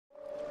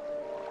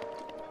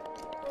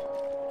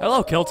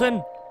Hello,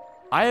 Kilton.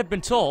 I have been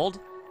told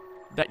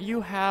that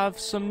you have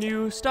some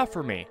new stuff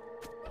for me.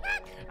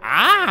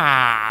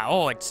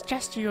 Oh, it's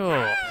just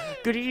you.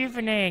 Good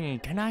evening.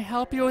 Can I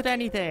help you with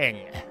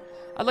anything?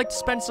 I'd like to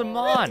spend some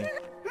on.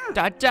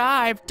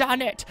 I've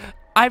done it.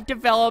 I've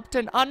developed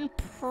an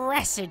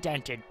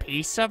unprecedented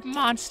piece of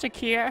monster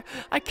gear.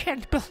 I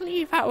can't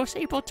believe I was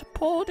able to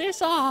pull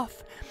this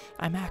off.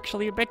 I'm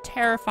actually a bit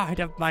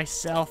terrified of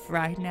myself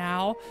right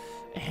now.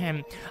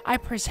 I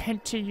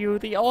present to you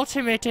the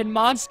ultimate in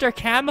monster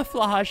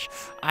camouflage.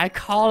 I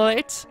call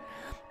it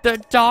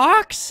the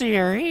Dark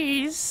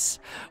Series.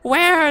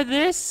 Wear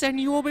this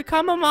and you will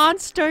become a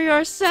monster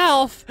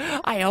yourself.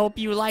 I hope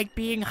you like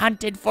being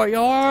hunted for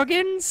your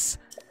organs.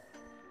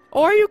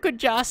 Or you could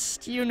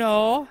just, you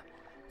know,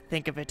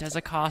 think of it as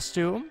a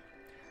costume.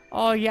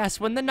 Oh yes,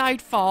 when the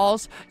night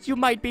falls, you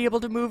might be able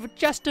to move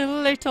just a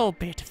little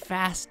bit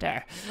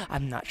faster.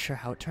 I'm not sure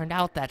how it turned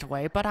out that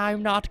way, but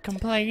I'm not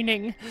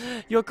complaining.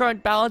 Your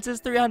current balance is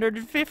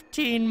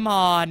 315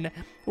 mon.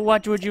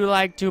 What would you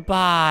like to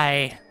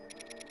buy?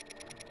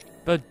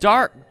 The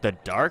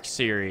Dark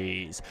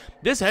Series.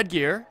 This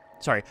headgear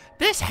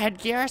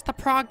is the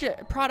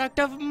product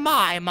of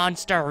my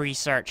monster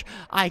research.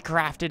 I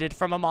crafted it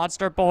from a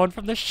monster born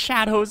from the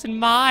shadows in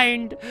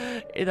mind.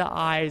 The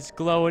eyes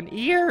glow an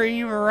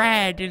eerie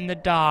red in the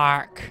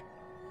dark.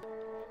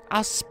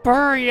 A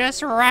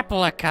spurious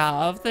replica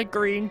of the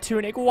green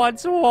tunic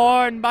once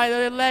worn by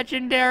the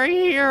legendary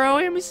hero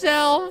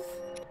himself.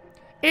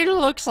 It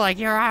looks like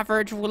your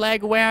average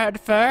leg wear at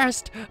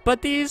first,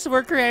 but these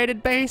were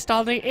created based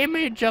on the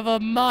image of a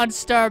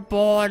monster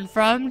born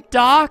from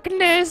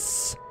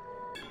darkness.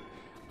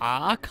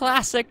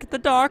 Classic. The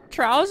dark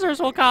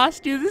trousers will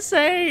cost you the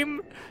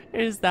same.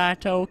 Is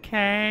that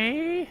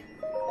okay?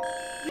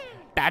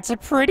 That's a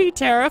pretty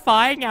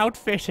terrifying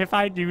outfit if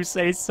I do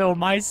say so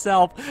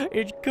myself.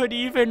 It could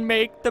even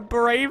make the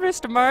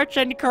bravest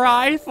merchant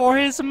cry for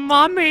his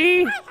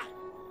mummy.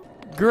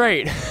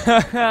 Great.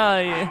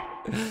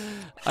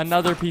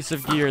 Another piece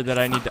of gear that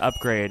I need to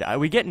upgrade.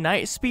 We get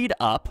night speed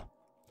up,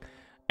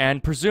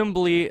 and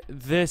presumably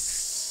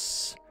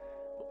this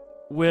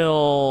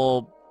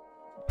will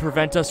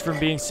prevent us from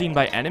being seen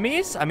by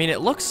enemies. I mean,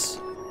 it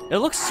looks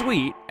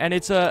sweet, and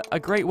it's a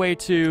great way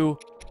to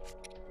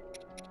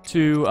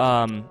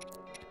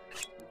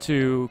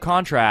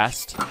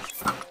contrast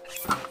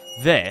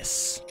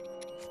this.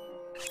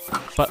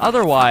 But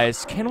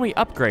otherwise, can we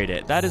upgrade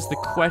it? That is the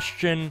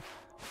question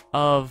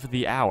of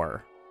the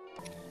hour.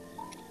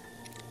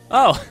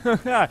 Oh,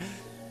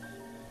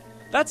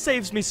 that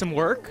saves me some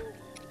work.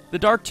 The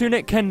dark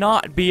tunic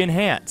cannot be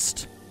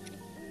enhanced.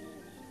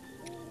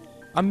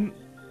 I'm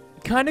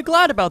kind of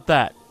glad about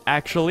that,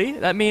 actually.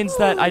 That means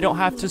that I don't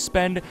have to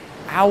spend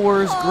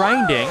hours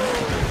grinding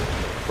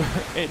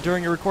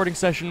during a recording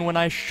session when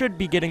I should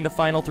be getting the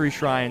final 3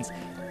 shrines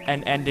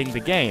and ending the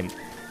game.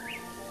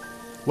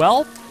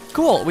 Well,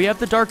 cool. We have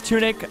the dark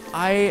tunic.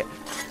 I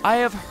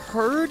have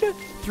heard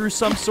through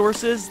some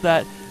sources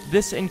that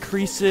this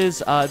increases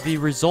the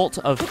result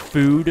of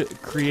food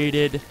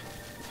created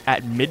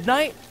at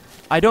midnight.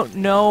 I don't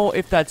know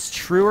if that's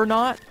true or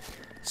not,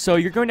 so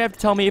you're going to have to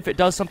tell me if it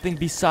does something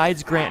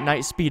besides grant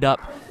night speed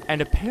up, and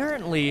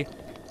apparently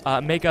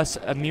make us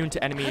immune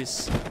to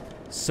enemies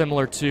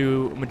similar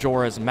to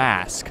Majora's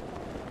Mask.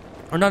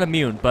 Or not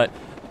immune, but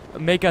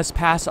make us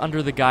pass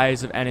under the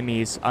guise of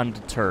enemies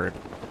undeterred.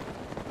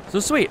 So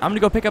sweet, I'm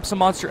gonna go pick up some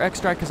monster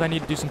extract because I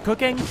need to do some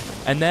cooking,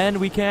 and then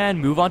we can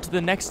move on to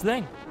the next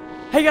thing.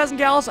 Hey guys and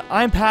gals,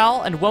 I'm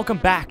Pal, and welcome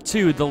back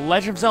to The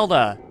Legend of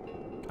Zelda.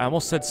 I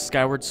almost said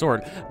Skyward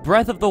Sword.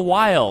 Breath of the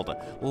Wild.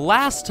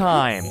 Last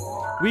time,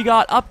 we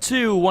got up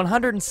to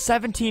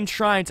 117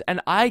 shrines, and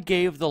I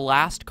gave the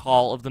last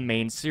call of the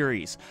main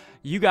series.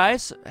 You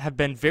guys have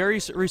been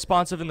very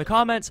responsive in the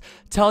comments,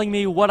 telling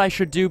me what I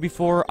should do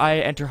before I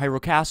enter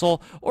Hyrule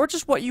Castle, or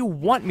just what you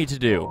want me to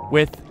do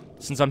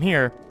since I'm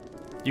here.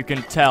 You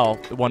can tell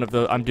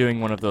I'm doing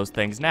one of those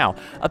things now.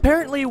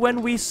 Apparently,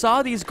 when we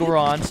saw these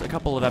Gorons a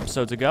couple of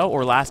episodes ago,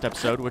 or last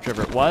episode,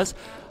 whichever it was,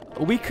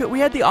 we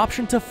had the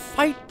option to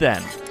fight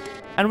them.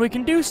 And we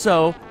can do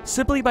so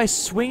simply by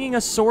swinging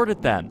a sword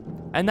at them.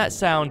 And that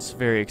sounds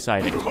very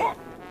exciting.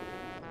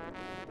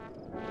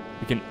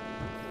 We can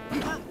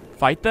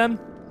fight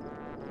them?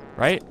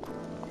 Right?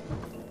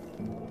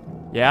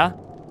 Yeah?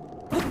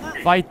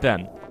 Fight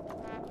them.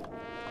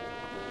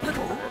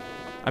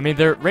 I mean,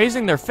 they're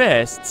raising their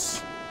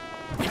fists.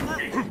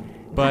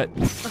 But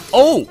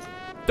oh,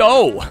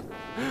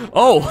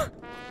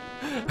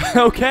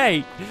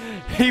 okay,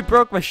 he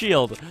broke my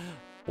shield.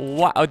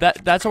 Wow,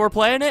 that's how we're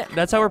playing it.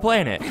 That's how we're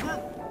playing it.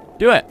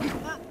 Do it.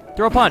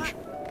 Throw a punch.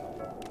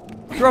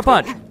 Throw a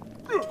punch.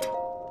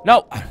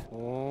 No.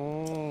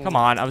 Come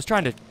on, I was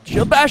trying to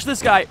shield bash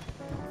this guy.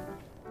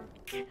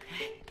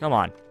 Come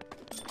on.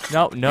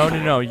 No.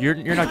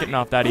 You're not getting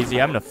off that easy.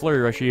 I'm gonna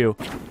flurry rush you.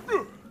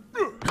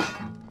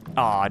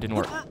 Aw, it didn't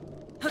work.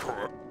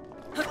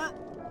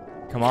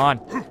 Come on.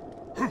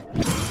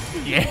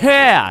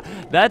 Yeah!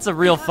 That's a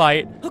real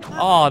fight.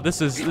 Oh, this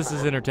is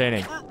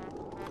entertaining.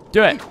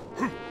 Do it.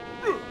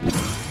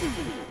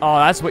 Oh,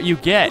 that's what you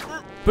get.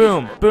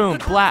 Boom, boom,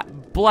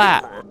 blat,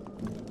 blat.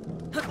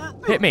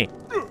 Hit me.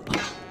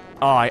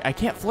 Oh, I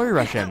can't flurry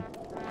rush him.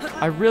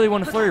 I really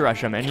want to flurry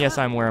rush him, and yes,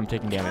 I'm where I'm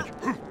taking damage.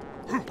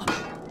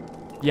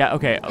 Yeah,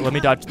 okay, let me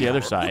dodge to the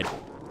other side.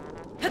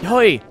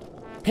 Hoi!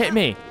 Hit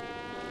me!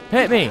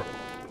 Hit me!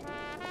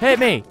 Hit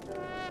me!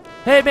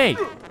 Hit me!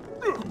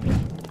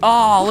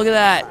 Oh, look at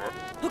that!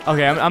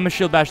 Okay, I'm gonna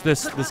shield bash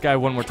this guy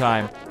one more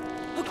time.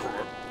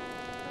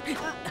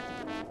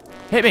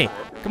 Hit me!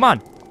 Come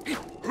on!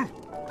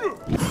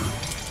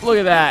 Look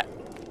at that!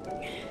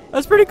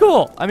 That's pretty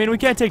cool. I mean, we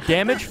can't take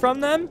damage from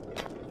them,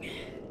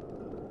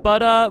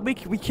 but we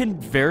can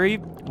very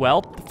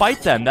well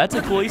fight them. That's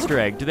a cool Easter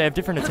egg. Do they have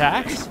different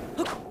attacks?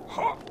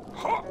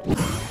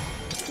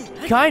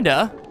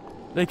 Kinda.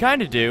 They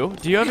kinda do.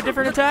 Do you have a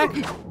different attack?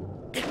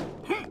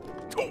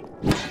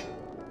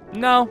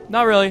 No,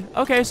 not really.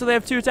 Okay, so they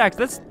have 2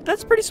 attacks.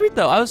 That's pretty sweet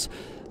though.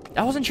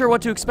 I wasn't sure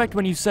what to expect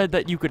when you said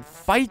that you could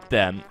fight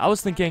them. I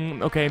was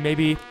thinking, okay,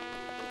 maybe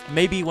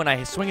when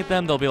I swing at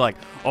them, they'll be like,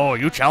 "Oh,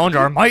 you challenge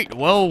our might?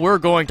 Well, we're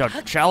going to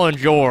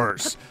challenge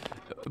yours."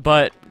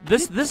 But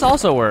this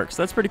also works.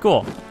 That's pretty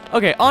cool.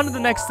 Okay, on to the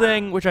next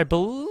thing, which I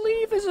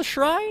believe is a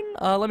shrine.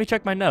 Let me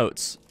check my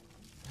notes.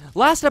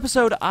 Last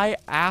episode, I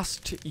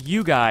asked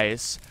you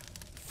guys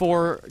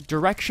for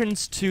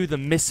directions to the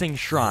missing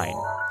shrine.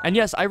 And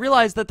yes, I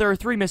realize that there are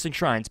 3 missing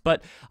shrines,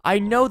 but I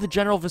know the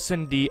general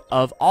vicinity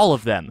of all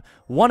of them.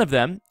 One of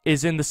them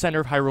is in the center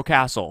of Hyrule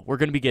Castle. We're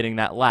going to be getting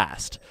that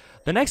last.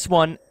 The next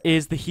one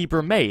is the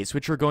Hebrew Maze,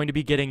 which we're going to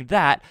be getting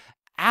that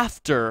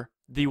after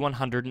the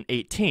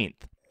 118th.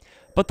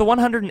 But the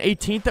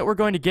 118th that we're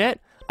going to get,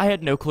 I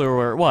had no clue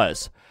where it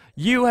was.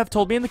 You have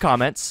told me in the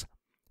comments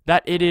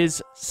that it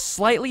is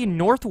slightly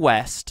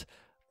northwest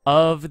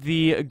of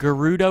the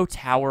Gerudo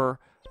Tower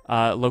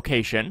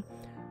location,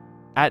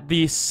 at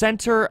the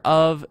center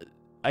of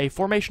a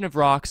formation of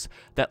rocks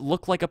that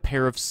look like a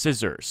pair of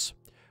scissors,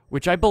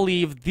 which I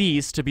believe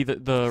these to be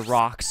the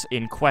rocks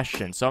in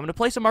question. So I'm going to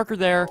place a marker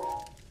there,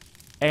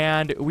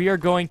 and we are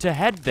going to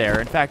head there.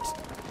 In fact,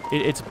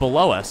 it's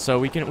below us, so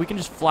we can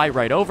just fly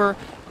right over.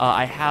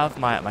 I have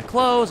my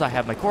clothes, I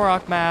have my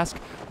Korok mask.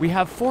 We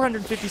have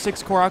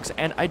 456 Koroks,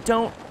 and I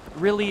don't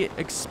really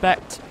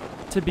expect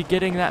to be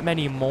getting that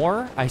many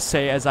more, I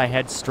say as I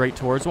head straight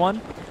towards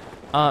one.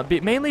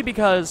 Mainly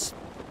because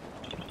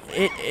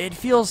it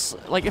feels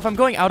like if I'm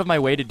going out of my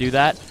way to do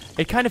that,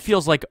 it kind of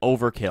feels like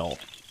overkill.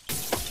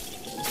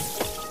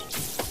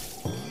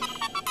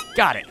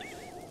 Got it.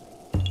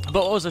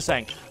 But what was I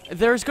saying?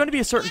 There's going to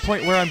be a certain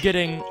point where I'm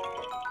getting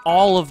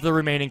all of the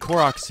remaining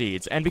Korok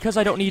seeds, and because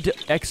I don't need to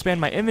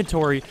expand my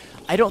inventory,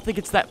 I don't think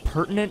it's that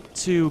pertinent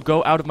to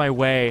go out of my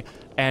way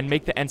and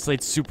make the end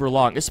slate super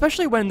long,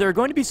 especially when there are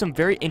going to be some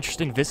very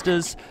interesting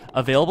vistas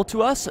available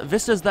to us,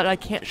 vistas that I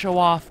can't show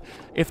off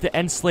if the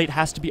end slate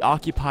has to be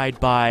occupied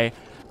by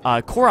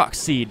Korok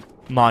seed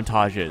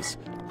montages.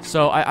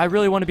 So I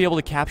really want to be able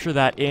to capture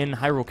that in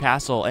Hyrule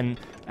Castle and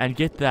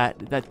get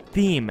that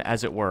theme,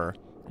 as it were,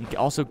 and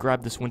also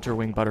grab this winter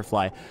wing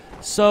butterfly.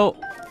 So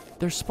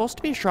there's supposed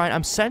to be a shrine.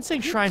 I'm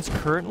sensing shrines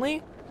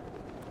currently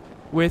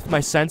with my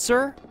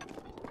sensor,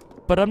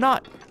 but I'm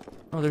not...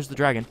 Oh, there's the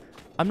dragon.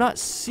 I'm not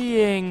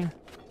seeing...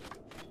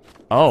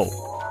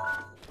 Oh.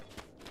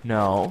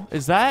 No.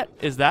 Is that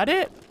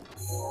it?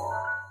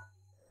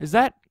 Is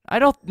that... I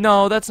don't...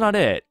 No, that's not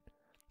it.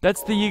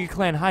 That's the Yiga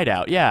Clan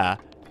hideout, yeah.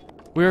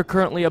 We're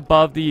currently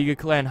above the Yiga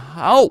Clan...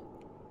 Oh!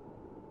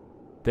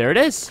 There it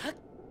is.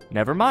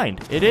 Never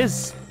mind. It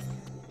is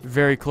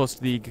very close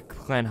to the Yiga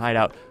Clan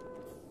hideout.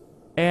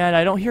 And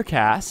I don't hear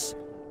Cass.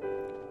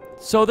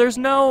 So there's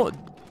no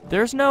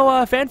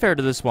fanfare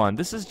to this one.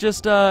 This is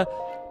just a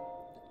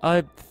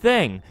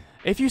thing.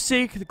 If you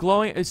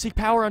seek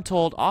power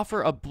untold,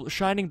 offer a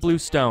shining blue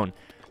stone.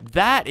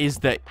 That is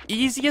the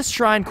easiest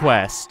shrine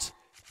quest.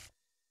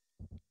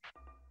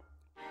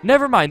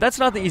 Never mind, that's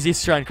not the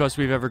easiest shrine quest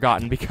we've ever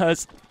gotten,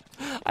 because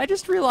I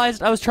just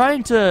realized I was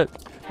trying to,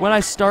 when I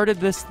started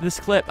this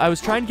clip, I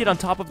was trying to get on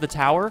top of the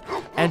tower,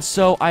 and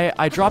so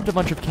I dropped a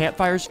bunch of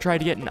campfires to try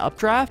to get an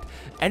updraft,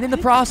 and in the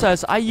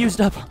process, I used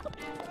up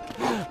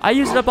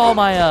all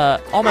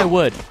my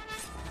wood.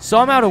 So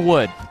I'm out of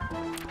wood.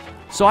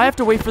 So I have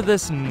to wait for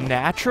this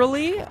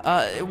naturally.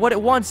 What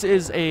it wants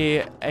is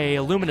a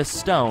luminous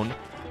stone,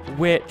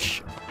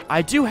 which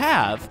I do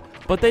have,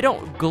 but they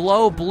don't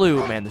glow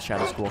blue. Man, the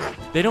shadow's cool.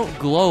 They don't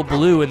glow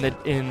blue in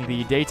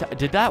the daytime.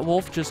 Did that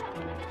wolf just...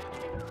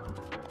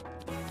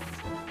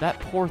 That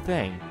poor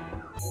thing.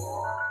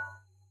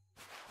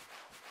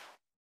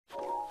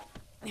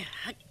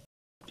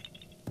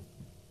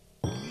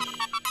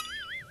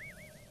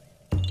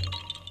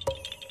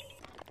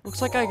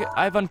 Looks like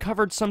I've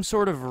uncovered some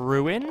sort of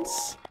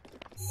ruins.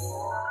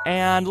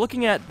 And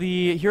looking at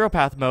the Hero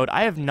Path mode,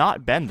 I have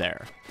not been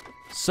there.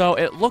 So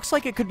it looks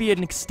like it could be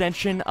an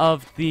extension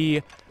of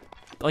the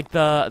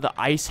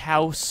ice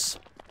house,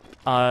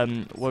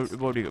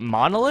 what do you,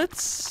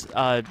 monoliths?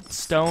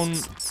 Stone,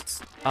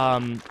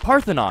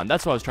 Parthenon,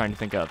 that's what I was trying to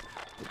think of.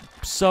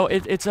 So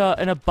it's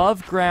an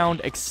above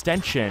ground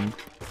extension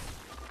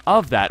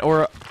of that,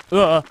 or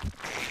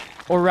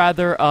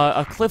rather,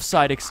 a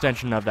cliffside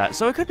extension of that.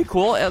 So it could be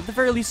cool. At the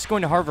very least, it's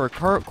going to harbor a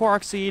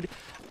Korok seed,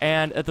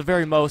 and at the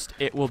very most,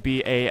 it will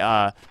be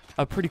a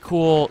pretty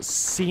cool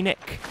scenery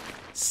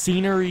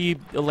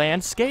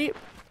landscape.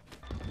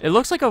 It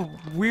looks like a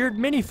weird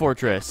mini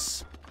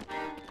fortress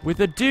with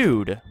a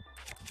dude.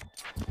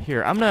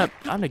 Here, I'm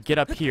gonna get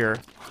up here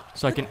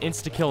so I can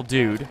insta-kill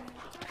dude.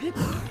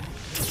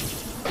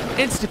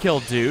 Insta-kill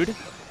dude.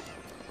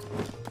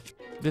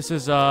 This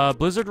is a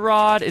blizzard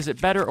rod. Is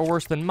it better or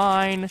worse than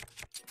mine?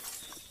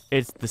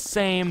 It's the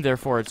same,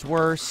 therefore it's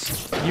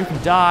worse. You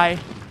can die.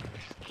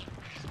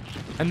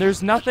 And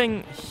there's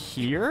nothing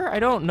here? I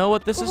don't know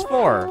what this is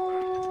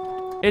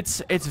for.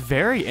 It's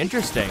very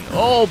interesting.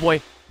 Oh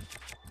boy.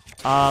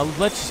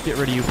 Let's just get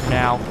rid of you for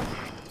now.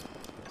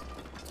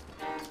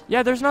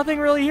 Yeah, there's nothing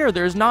really here.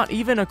 There's not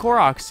even a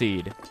Korok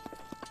seed.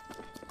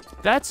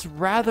 That's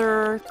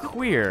rather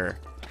queer.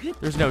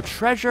 There's no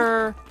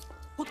treasure.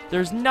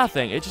 There's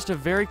nothing. It's just a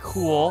very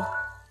cool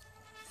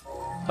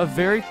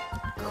room.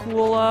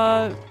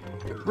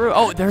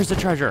 Oh, there's the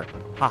treasure.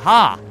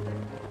 Haha.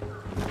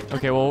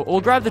 Okay, well, we'll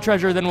grab the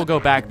treasure, then we'll go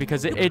back,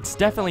 because it's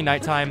definitely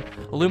nighttime.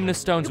 Luminous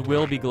stones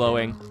will be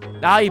glowing.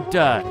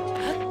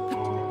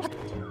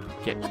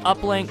 Get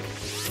uplink,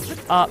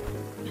 up,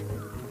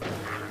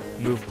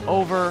 move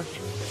over,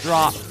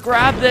 drop,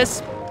 grab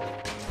this,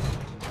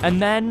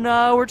 and then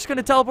we're just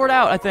gonna teleport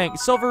out, I think.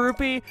 Silver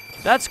rupee,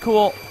 that's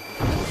cool.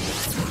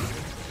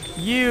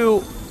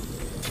 You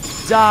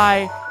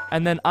die,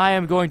 and then I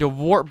am going to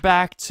warp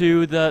back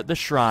to the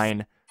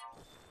shrine.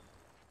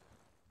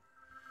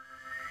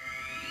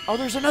 Oh,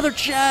 there's another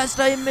chest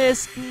I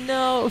missed.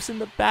 No, it's in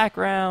the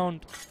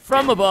background.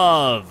 From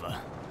above.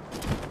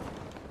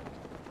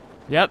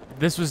 Yep,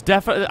 this was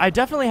I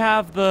definitely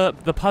have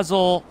the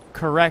puzzle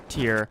correct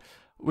here.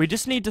 We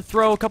just need to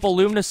throw a couple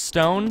luminous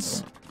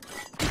stones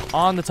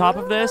on the top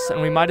of this, and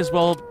we might as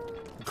well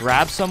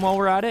grab some while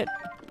we're at it.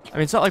 I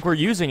mean, it's not like we're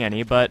using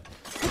any,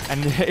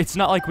 and it's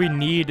not like we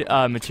need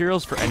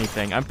materials for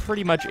anything. I'm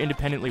pretty much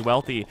independently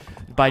wealthy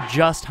by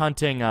just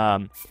hunting,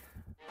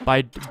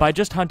 by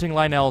just hunting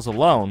Lionels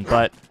alone,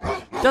 but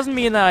it doesn't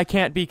mean that I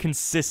can't be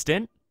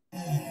consistent.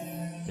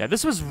 Yeah,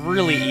 this was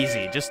really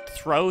easy. Just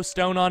throw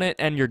stone on it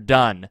and you're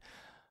done.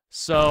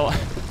 So,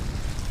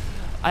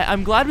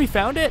 I'm glad we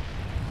found it,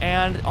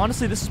 and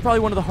honestly, this is probably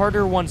one of the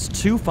harder ones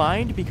to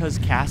find because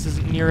Cass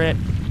isn't near it.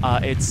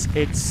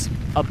 It's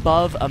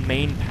above a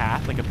main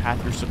path, like a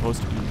path you're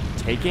supposed to be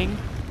taking,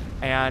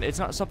 and it's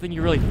not something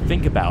you really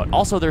think about.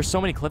 Also, there's so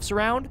many cliffs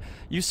around.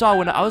 You saw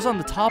when I was on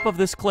the top of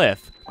this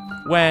cliff,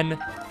 when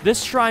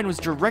this shrine was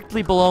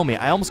directly below me,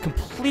 I almost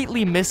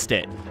completely missed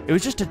it. It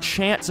was just a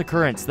chance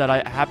occurrence that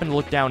I happened to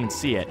look down and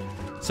see it.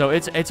 So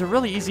it's a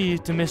really easy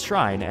to miss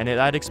shrine, and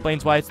that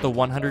explains why it's the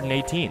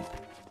 118th.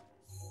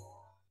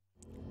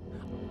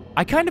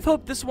 I kind of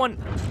hope this one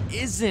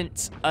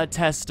isn't a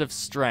test of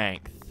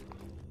strength.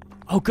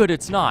 Oh good,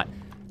 it's not.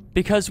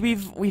 Because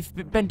we've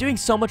been doing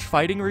so much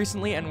fighting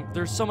recently, and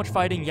there's so much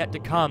fighting yet to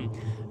come,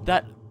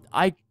 that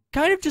I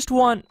kind of just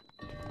want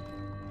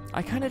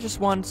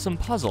some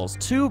puzzles.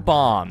 2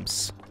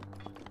 bombs.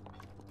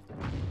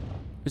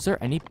 Is there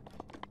any...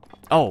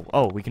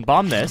 Oh, we can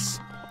bomb this.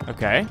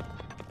 Okay.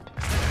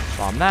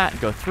 Bomb that,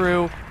 go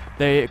through.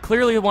 They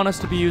clearly want us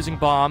to be using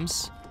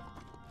bombs.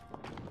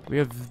 We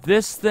have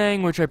this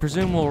thing, which I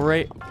presume will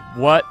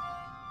What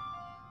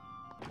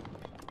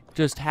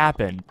just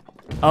happened?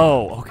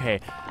 Oh, okay.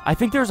 I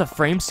think there's a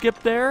frame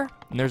skip there,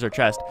 and there's our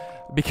chest,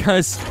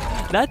 because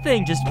that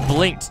thing just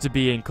blinked to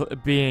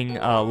being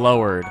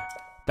lowered.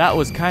 That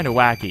was kind of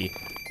wacky.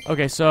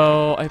 Okay,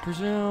 so I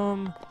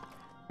presume...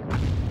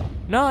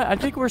 No, I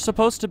think we're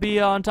supposed to be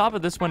on top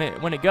of this when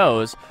it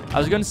goes. I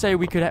was gonna say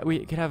we could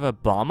have a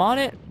bomb on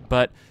it,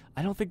 but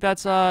I don't think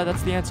that's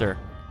the answer.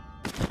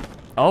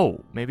 Oh,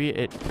 maybe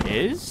it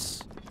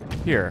is?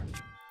 Here.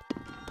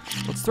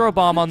 Let's throw a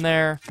bomb on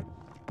there.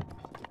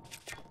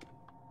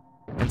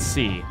 And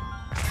see.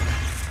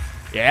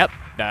 Yep,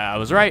 I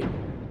was right.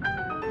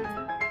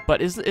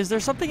 But is there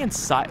something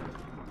inside?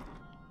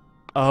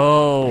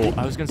 Oh,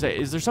 I was gonna say,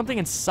 is there something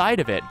inside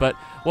of it? But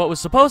what was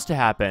supposed to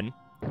happen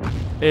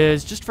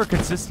is, just for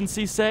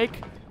consistency's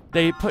sake,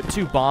 they put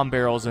 2 bomb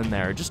barrels in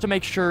there, just to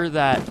make sure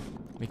that,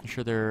 making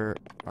sure there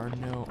are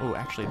no, oh,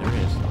 actually there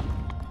is.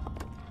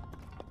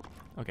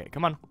 Okay,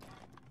 come on.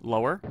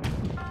 Lower.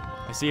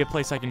 I see a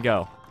place I can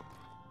go.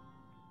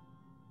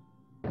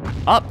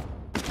 Up.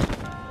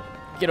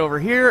 Get over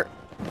here.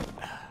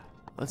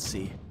 Let's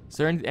see. Is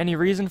there any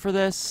reason for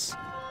this?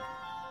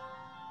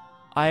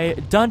 I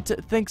don't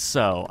think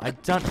so. I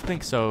don't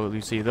think so,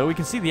 Lucy. Though we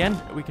can see the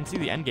end. We can see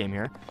the end game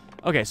here.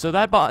 Okay, so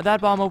that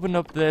bomb opened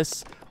up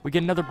this. We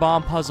get another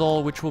bomb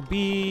puzzle, which will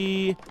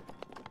be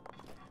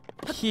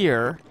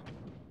here.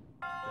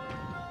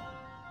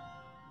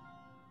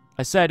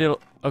 I said it'll.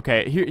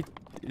 Okay, here.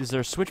 Is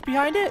there a switch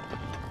behind it?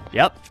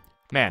 Yep.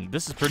 Man,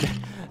 this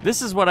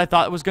is what I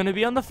thought was going to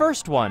be on the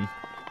first one.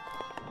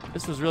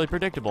 This was really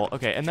predictable.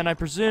 Okay, and then I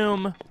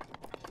presume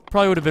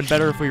probably would have been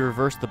better if we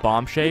reversed the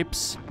bomb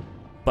shapes.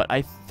 But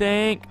I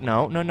think...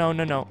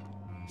 No.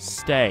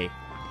 Stay.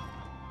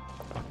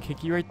 I'll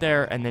kick you right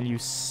there, and then you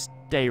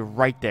stay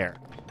right there.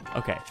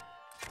 Okay.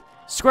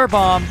 Square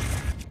bomb.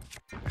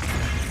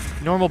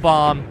 Normal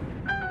bomb.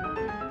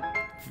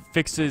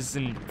 Fixes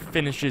and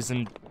finishes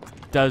and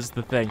does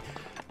the thing.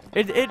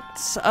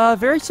 It's a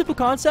very simple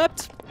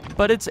concept,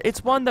 but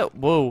it's one that...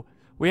 Whoa.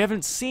 We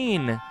haven't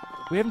seen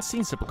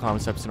simple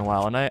concepts in a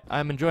while, and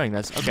I'm enjoying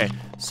this. Okay,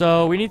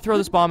 so we need to throw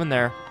this bomb in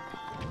there.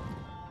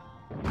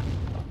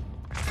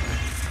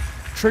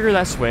 Trigger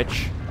that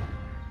switch.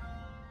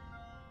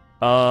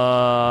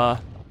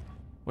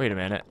 Wait a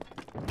minute.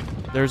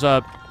 There's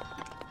a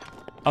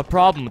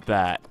problem with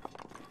that.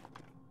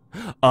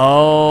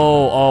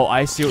 Oh,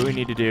 I see what we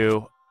need to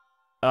do.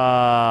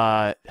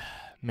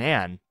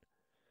 Man.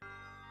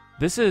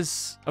 This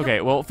is...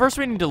 Okay, well, first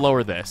we need to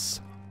lower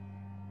this.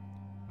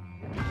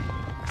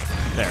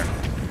 There.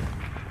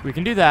 We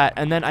can do that,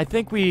 and then I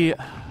think we...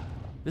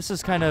 This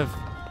is kind of...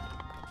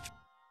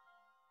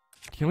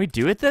 Can we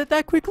do it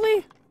that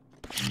quickly?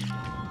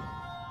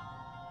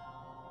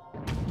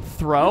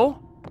 Throw?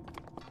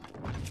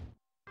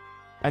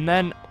 And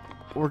then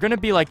we're gonna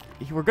be like...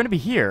 We're gonna be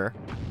here.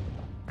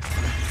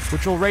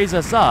 Which will raise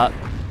us up.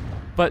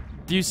 But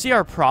do you see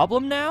our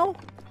problem now?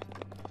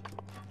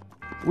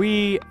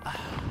 We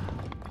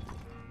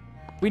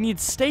need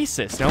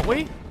stasis, don't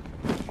we?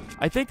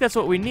 I think that's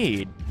what we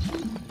need.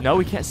 No,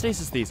 we can't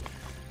stasis these.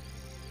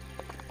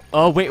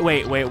 Oh, wait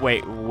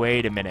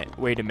a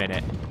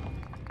minute.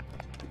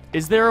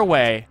 Is there a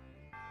way?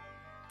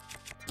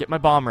 Get my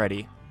bomb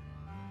ready.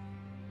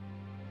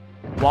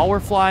 While we're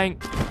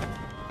flying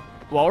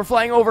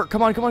over.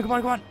 Come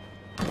on.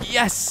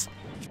 Yes!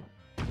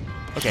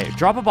 Okay,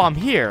 drop a bomb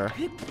here.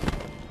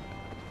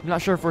 I'm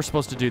not sure if we're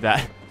supposed to do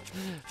that.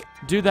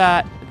 Do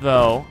that,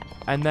 though,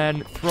 and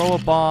then throw a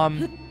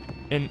bomb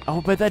in...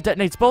 Oh, but that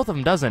detonates both of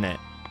them, doesn't it?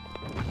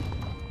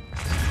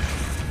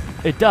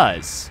 It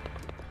does.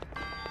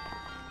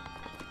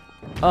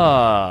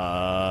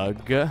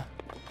 Ugh.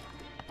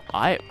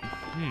 I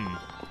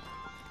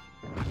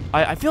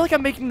feel like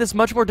I'm making this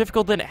much more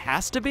difficult than it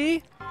has to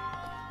be.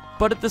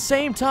 But at the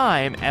same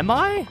time, am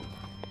I?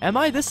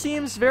 This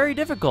seems very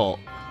difficult.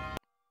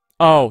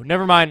 Oh,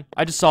 never mind.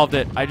 I just solved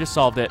it.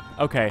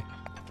 Okay.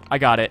 I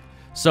got it.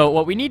 So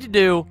what we need to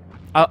do...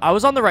 I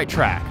was on the right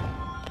track.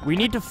 We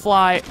need to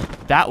fly...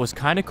 That was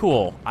kind of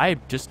cool. I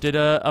just did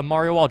a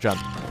Mario wall jump.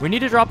 We need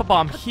to drop a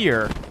bomb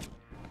here.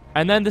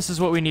 And then this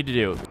is what we need to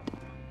do.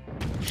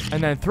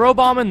 And then throw a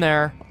bomb in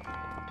there.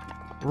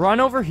 Run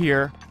over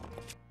here.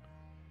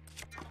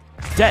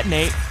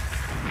 Detonate.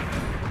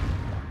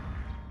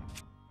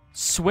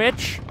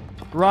 Switch.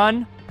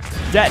 Run.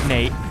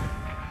 Detonate.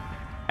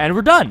 And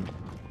we're done.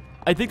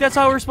 I think that's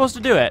how we're supposed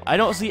to do it. I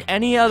don't see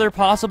any other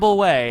possible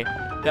way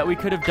that we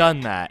could have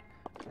done that.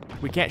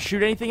 We can't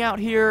shoot anything out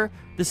here.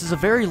 This is a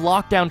very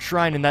lockdown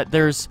shrine in that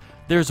there's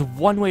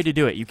one way to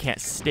do it. You can't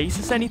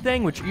stasis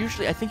anything, which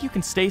usually I think you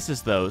can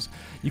stasis those.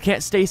 You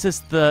can't stasis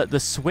the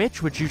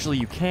switch, which usually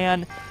you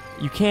can.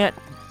 You can't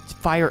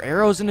fire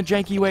arrows in a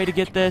janky way to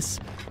get this.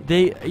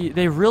 They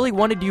really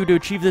wanted you to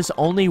achieve this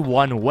only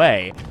one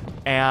way,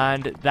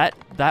 and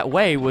that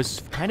way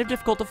was kind of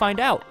difficult to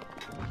find out.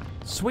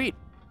 Sweet.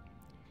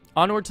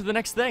 Onward to the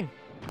next thing.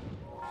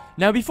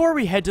 Now, before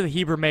we head to the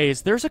Hebrew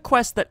Maze, there's a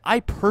quest that I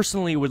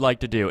personally would like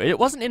to do. It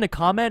wasn't in a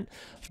comment,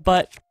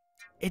 but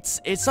it's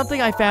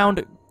something I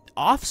found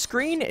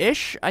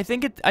off-screen-ish. I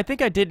think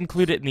I did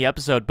include it in the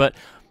episode, but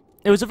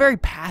it was a very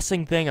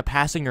passing thing, a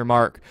passing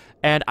remark,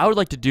 and I would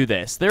like to do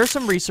this. There are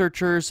some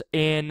researchers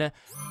in...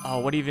 Oh,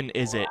 what even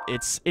is it?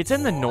 It's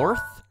in the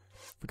north.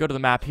 If we go to the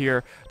map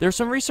here, there's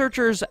some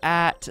researchers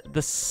at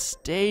the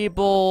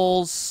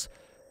stables...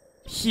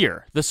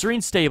 Here, the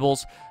Serene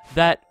Stables,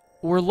 that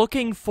we're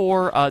looking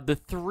for the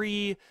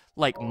three,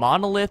 like,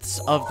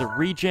 monoliths of the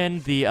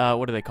region, the,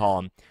 what do they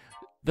call them?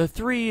 The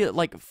three,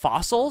 like,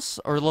 fossils,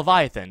 or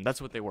Leviathan, that's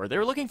what they were. They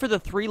were looking for the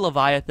three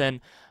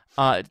Leviathan,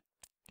 and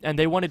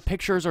they wanted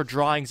pictures or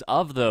drawings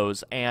of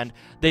those, and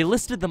they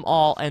listed them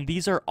all, and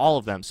these are all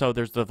of them. So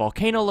there's the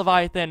Volcano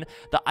Leviathan,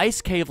 the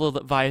Ice Cave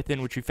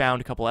Leviathan, which we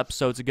found a couple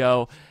episodes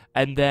ago,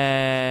 and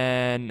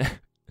then...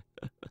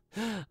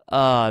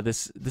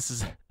 this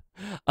is...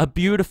 a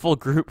beautiful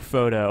group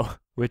photo,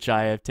 which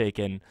I have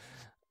taken.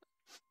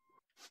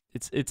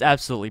 It's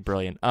absolutely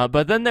brilliant.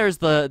 But then there's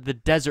the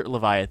Desert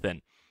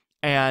Leviathan,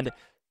 and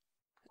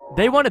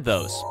they wanted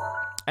those.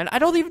 And I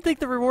don't even think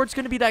the reward's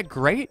going to be that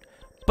great,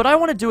 but I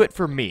want to do it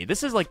for me.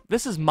 This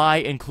is my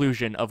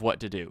inclusion of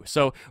what to do.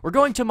 So we're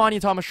going to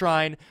Manyatama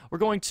Shrine. We're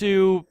going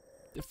to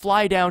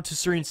fly down to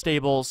Serene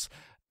Stables,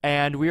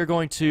 and we are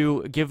going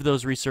to give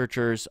those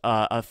researchers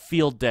a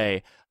field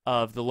day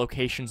of the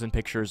locations and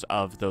pictures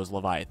of those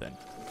Leviathan.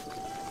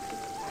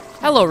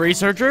 Hello,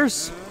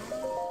 researchers!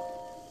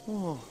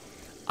 Oh,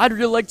 I'd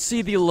really like to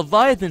see the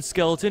Leviathan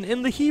skeleton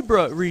in the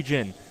Hebra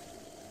region.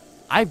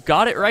 I've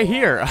got it right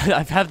here.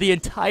 I have the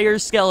entire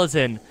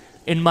skeleton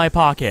in my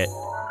pocket.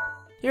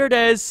 Here it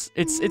is.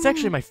 It's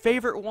actually my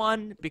favorite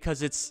one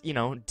because it's, you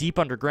know, deep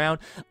underground.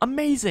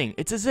 Amazing.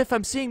 It's as if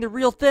I'm seeing the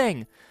real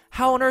thing.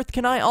 How on earth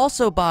can I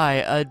also buy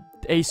a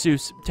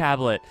Asus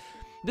tablet?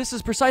 This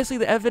is precisely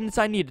the evidence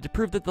I needed to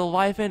prove that the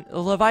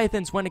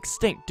Leviathans went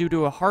extinct due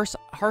to a harsh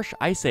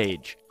ice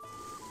age.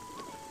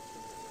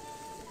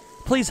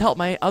 Please help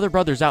my other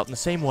brothers out in the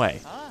same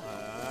way.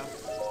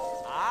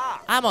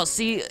 I'm gonna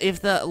see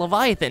if the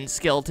Leviathan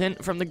skeleton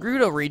from the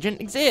Gruto region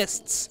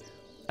exists.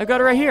 I've got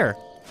it right here.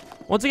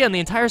 Once again, the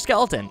entire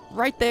skeleton,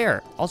 right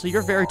there. Also,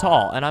 you're very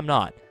tall, and I'm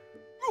not.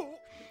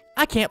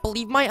 I can't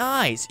believe my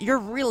eyes. You're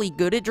really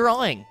good at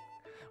drawing.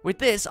 With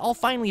this, I'll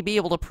finally be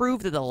able to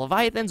prove that the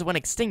Leviathans went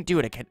extinct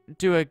due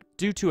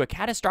to a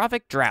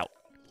catastrophic drought.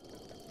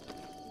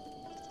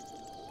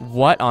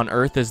 What on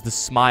earth is the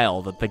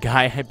smile that the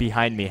guy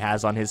behind me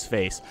has on his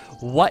face?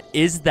 What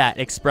is that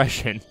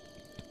expression?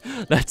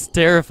 That's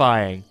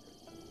terrifying.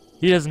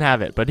 He doesn't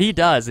have it, but he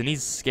does, and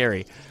he's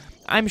scary.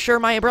 I'm sure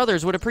my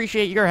brothers would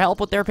appreciate your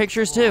help with their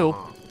pictures, too.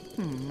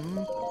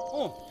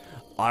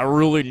 I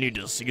really need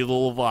to see the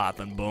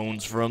Leviathan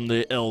bones from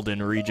the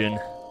Elden region.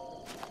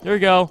 There you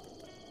go.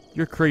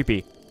 You're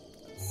creepy.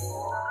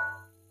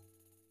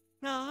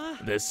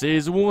 This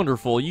is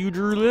wonderful. You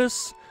drew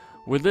this?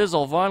 With this,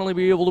 I'll finally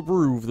be able to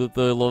prove that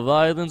the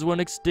Leviathans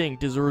went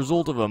extinct as a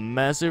result of a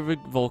massive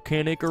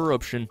volcanic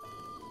eruption.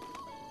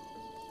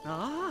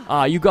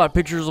 You got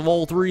pictures of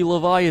all 3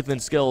 Leviathan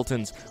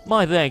skeletons.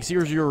 My thanks,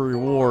 here's your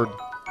reward.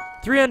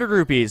 300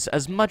 rupees,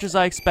 as much as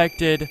I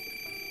expected.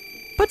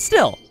 But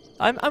still,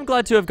 I'm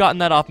glad to have gotten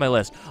that off my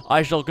list.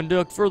 I shall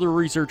conduct further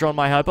research on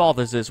my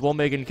hypothesis while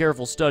making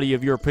careful study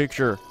of your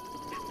picture.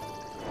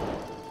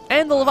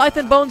 And the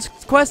Leviathan Bones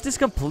quest is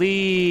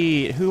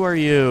complete. Who are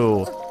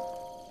you?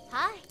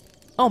 Hi.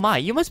 Oh my,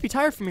 you must be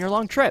tired from your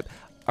long trip.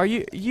 Are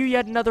you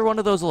yet another one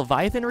of those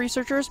Leviathan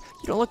researchers?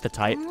 You don't look the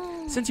type.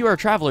 Since you are a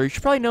traveler, you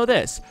should probably know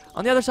this.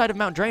 On the other side of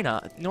Mount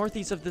Drena,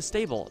 northeast of the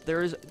stable,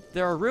 there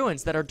are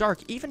ruins that are dark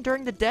even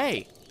during the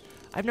day.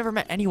 I've never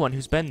met anyone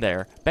who's been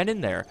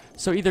in there.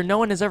 So either no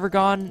one has ever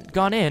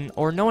gone in,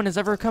 or no one has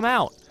ever come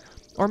out.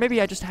 Or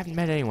maybe I just haven't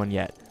met anyone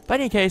yet. But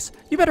in any case,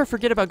 you better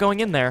forget about going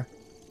in there.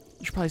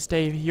 You should probably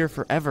stay here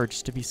forever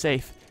just to be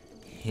safe.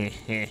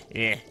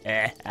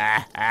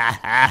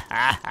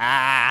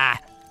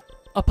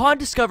 Upon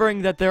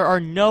discovering that there are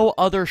no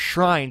other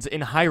shrines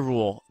in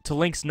Hyrule, to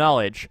Link's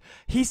knowledge,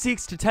 he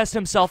seeks to test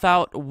himself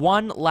out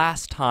one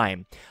last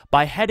time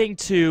by heading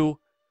to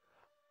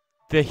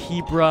the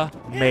Hebra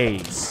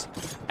Maze.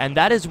 And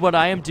that is what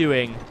I am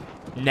doing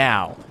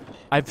now.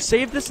 I've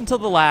saved this until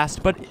the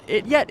last, but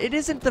yet it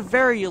isn't the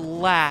very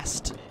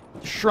last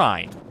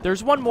shrine.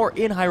 There's one more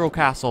in Hyrule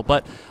Castle,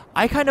 but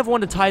I kind of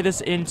want to tie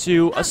this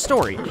into a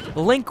story.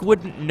 Link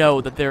wouldn't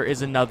know that there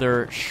is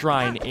another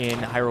shrine in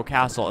Hyrule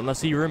Castle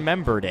unless he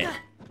remembered it.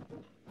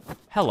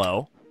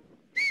 Hello.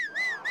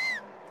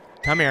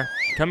 Come here.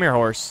 Come here,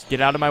 horse.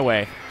 Get out of my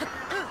way.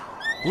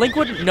 Link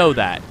wouldn't know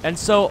that, and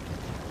so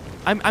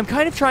I'm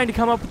kind of trying to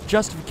come up with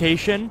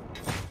justification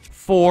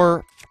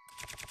for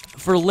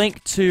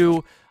Link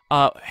to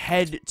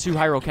head to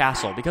Hyrule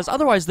Castle, because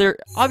otherwise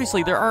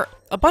obviously there are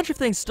a bunch of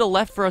things still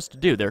left for us to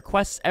do. There are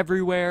quests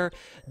everywhere.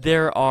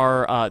 There's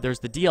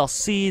the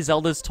DLC.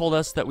 Zelda's told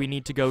us that we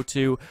need to go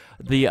to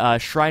the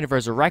Shrine of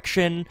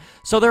Resurrection.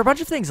 So there are a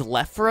bunch of things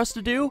left for us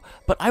to do,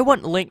 but I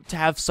want Link to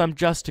have some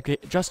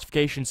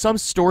justification, some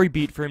story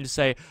beat for him to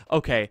say,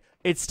 okay,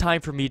 it's time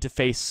for me to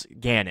face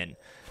Ganon.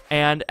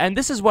 And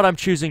this is what I'm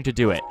choosing to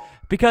do it,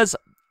 because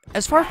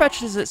as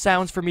far-fetched as it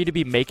sounds for me to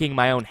be making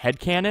my own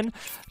headcanon,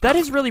 that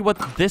is really what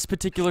this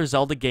particular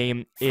Zelda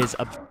game is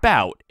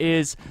about,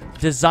 is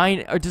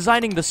designing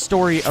the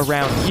story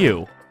around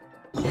you.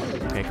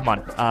 Okay, come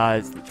on.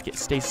 Get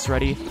Stasis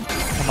ready.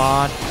 Come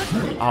on.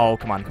 Oh,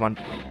 come on, come on.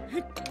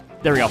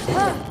 There we go.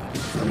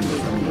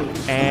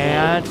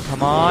 And,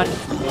 come on.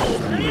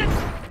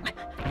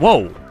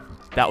 Whoa.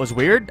 That was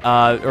weird.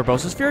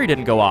 Urbosa's Fury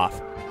didn't go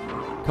off.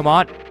 Come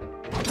on.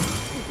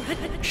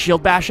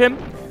 Shield bash him.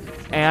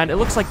 And it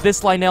looks like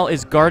this Lionel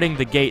is guarding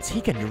the gates.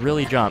 He can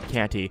really jump,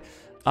 can't he?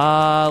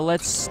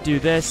 Let's do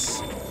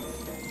this.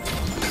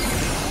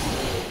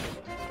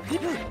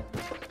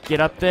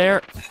 Get up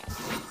there.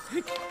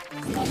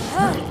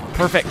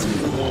 Perfect.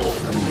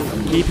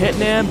 Keep hitting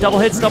him. Double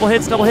hits, double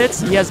hits, double hits.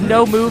 He has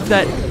no move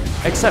that,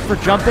 except for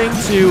jumping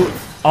to,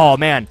 oh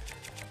man,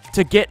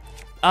 to get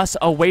us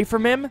away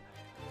from him.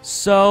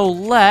 So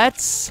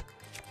let's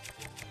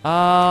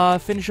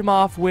finish him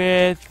off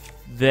with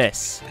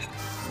this.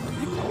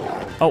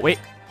 Oh, wait.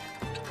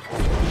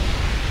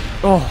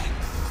 Oh.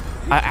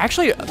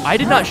 I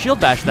did not shield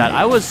bash that.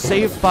 I was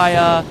saved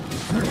by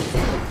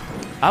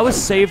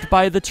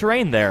the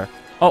terrain there.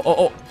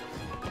 Oh.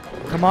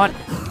 Come on.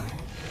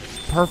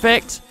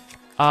 Perfect.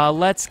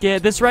 Let's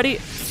get this ready.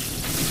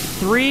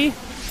 3.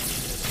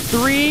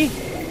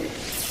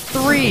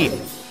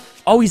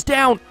 Oh, he's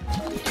down.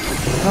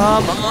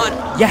 Come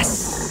on.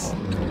 Yes.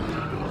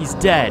 He's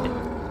dead.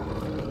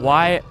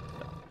 Why?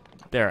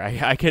 There,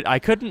 I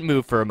couldn't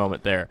move for a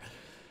moment there.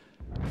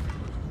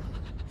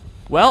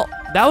 Well,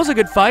 that was a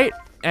good fight.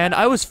 And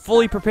I was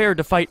fully prepared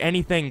to fight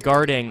anything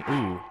guarding...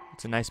 Ooh,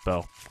 it's a nice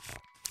bow.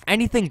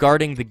 Anything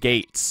guarding the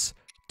gates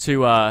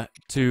to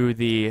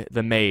the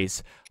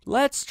maze.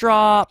 Let's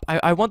drop...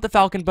 I want the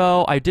falcon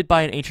bow. I did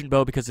buy an ancient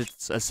bow because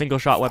it's a single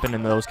shot weapon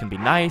and those can be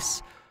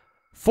nice.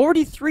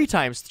 43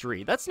 times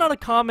 3. That's not a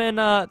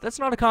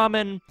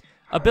common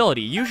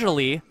ability.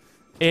 Usually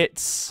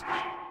it's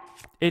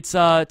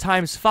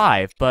times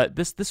 5, but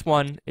this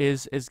one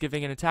is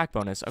giving an attack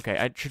bonus. Okay,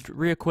 I should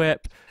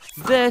re-equip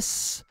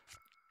this,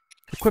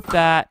 equip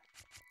that,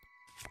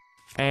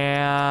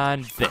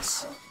 and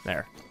this.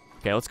 There.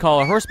 Okay, let's call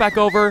our horse back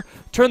over,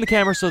 turn the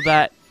camera so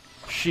that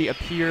she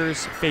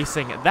appears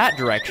facing that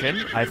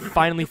direction. I've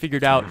finally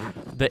figured out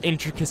the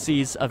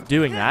intricacies of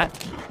doing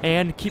that,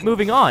 and keep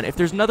moving on. If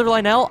there's another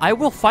Lionel, I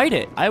will fight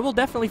it. I will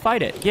definitely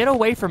fight it. Get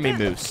away from me,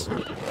 Moose.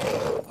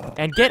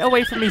 And get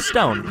away from me,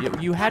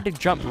 Stone. You had to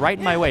jump right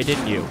in my way,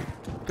 didn't you?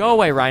 Go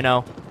away,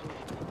 Rhino.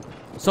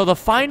 So the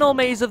final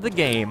maze of the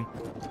game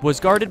was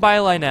guarded by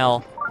a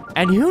Lionel,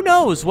 and who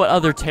knows what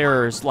other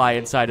terrors lie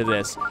inside of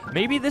this.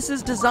 Maybe this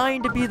is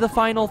designed to be the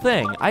final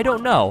thing. I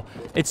don't know.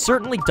 It's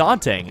certainly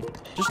daunting.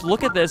 Just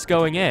look at this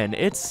going in.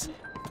 It's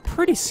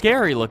pretty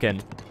scary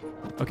looking.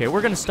 Okay,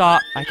 we're gonna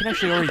stop. I can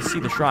actually already see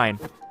the shrine.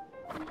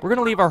 We're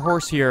gonna leave our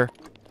horse here,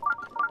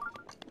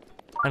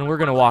 and we're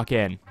gonna walk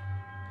in.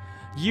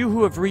 You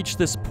who have reached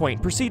this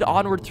point, proceed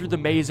onward through the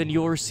maze and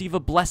you'll receive a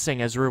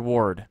blessing as a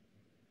reward.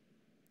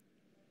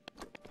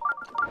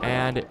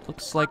 And it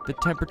looks like the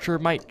temperature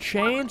might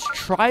change.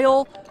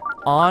 Trial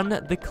on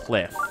the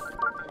cliff.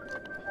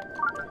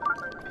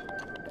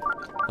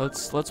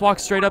 Let's walk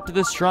straight up to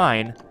this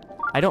shrine.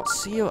 I don't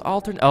see an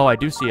alternate... Oh, I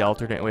do see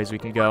alternate ways we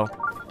can go.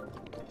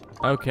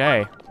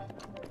 Okay.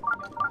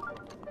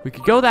 We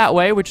could go that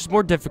way, which is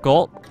more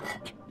difficult.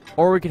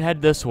 Or we could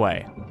head this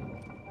way.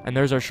 And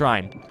there's our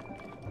shrine.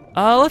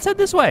 Let's head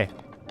this way.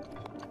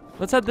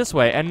 Let's head this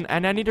way. And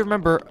I need to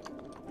remember...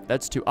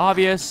 That's too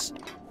obvious.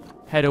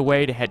 Head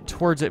away to head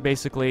towards it,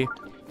 basically.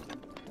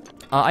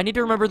 I need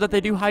to remember that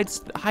they do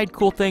hide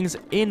cool things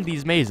in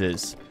these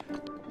mazes.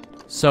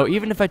 So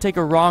even if I take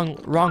a wrong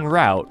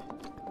route,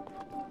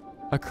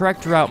 a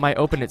correct route might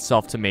open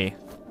itself to me.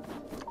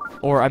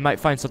 Or I might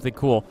find something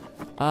cool.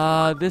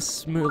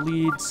 This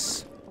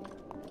leads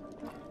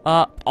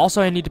up.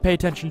 Also, I need to pay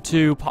attention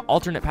to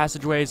alternate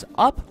passageways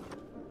up.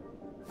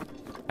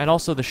 And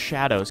also the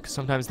shadows, because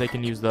sometimes they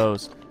can use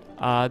those.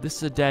 This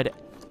is a dead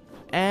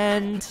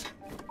end.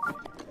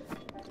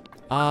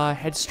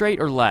 Head straight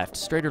or left?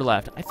 Straight or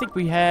left? I think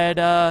we head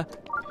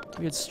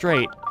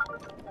straight.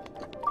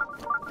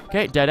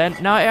 Okay, dead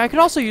end. Now, I could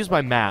also use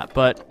my map,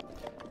 but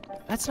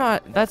that's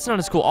not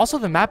as cool. Also,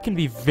 the map can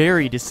be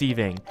very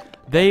deceiving.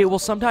 They will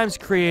sometimes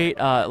create,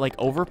 like,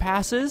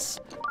 overpasses,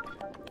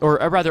 or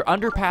rather,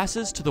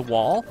 underpasses to the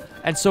wall,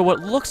 and so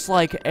what looks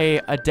like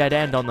a dead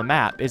end on the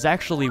map is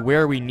actually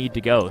where we need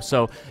to go.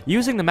 So,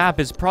 using the map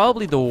is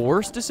probably the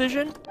worst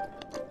decision.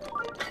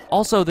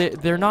 Also,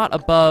 they're not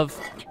above...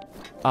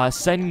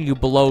 sending you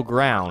below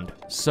ground.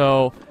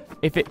 So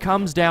if it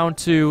comes down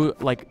to,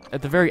 like,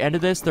 at the very end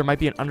of this, there might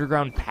be an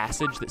underground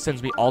passage that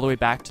sends me all the way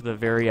back to the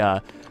very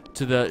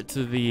to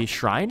the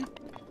shrine.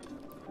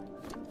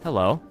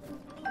 Hello.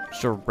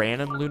 Just a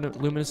random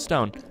luminous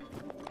stone.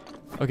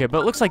 Okay, but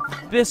it looks like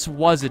this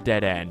was a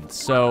dead end.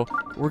 So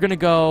we're gonna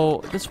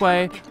go this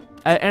way.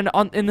 And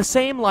in the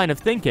same line of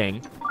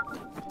thinking,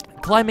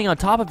 climbing on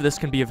top of this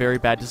can be a very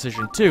bad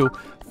decision too,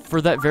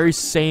 for that very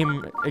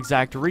same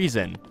exact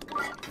reason.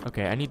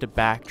 Okay, I need to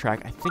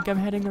backtrack. I think I'm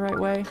heading the right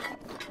way.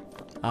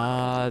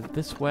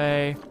 This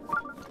way.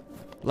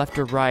 Left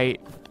or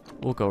right?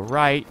 We'll go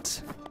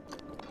right.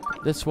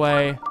 This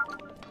way.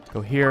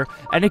 Go here.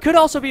 And it could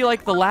also be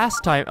like the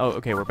last time. Oh,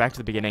 okay, we're back to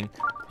the beginning.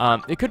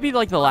 It could be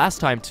like the last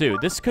time, too.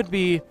 This could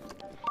be...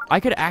 I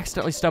could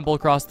accidentally stumble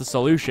across the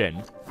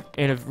solution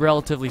in a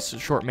relatively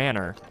short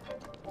manner.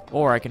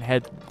 Or I can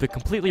head the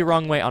completely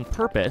wrong way on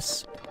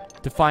purpose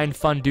to find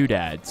fun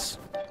doodads.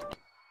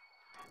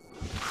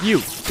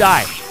 You,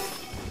 die!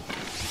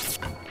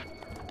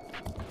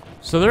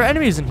 So there are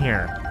enemies in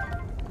here.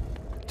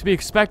 To be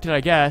expected,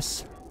 I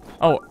guess.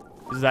 Oh,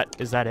 is that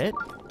it?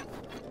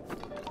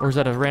 Or is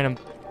that a random...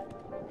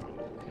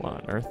 What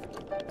on earth?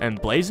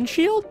 And blazing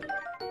shield?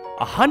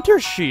 A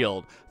hunter's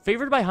shield!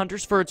 Favored by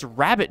hunters for its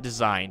rabbit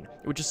design,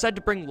 which is said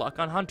to bring luck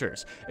on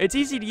hunters. It's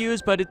easy to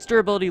use, but its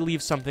durability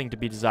leaves something to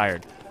be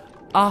desired.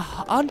 A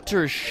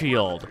hunter's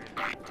shield.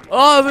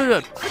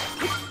 Oh,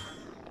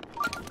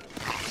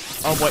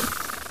 oh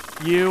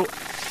boy. You.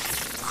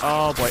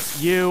 Oh boy.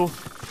 You.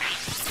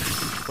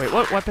 Wait,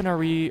 what weapon are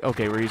we?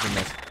 Okay, we're using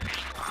this.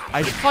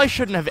 I probably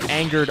shouldn't have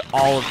angered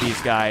all of these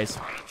guys.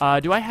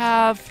 Do I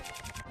have...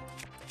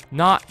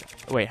 Not...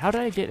 Wait, how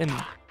did I get in...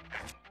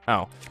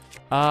 Oh.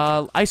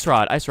 Ice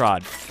rod, ice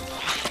rod.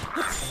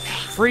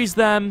 Freeze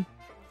them.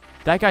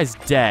 That guy's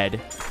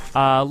dead.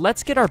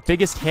 Let's get our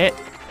biggest hit.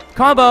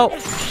 Combo!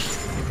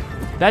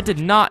 That did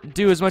not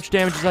do as much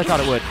damage as I thought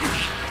it would.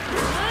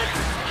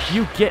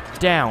 You get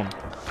down.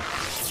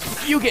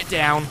 You get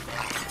down.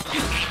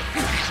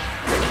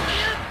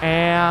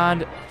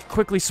 And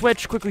quickly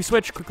switch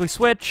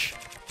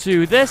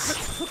to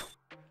this.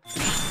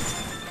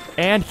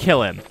 And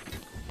kill him.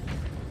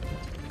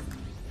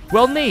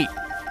 Well, neat.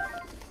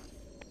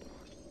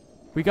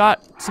 We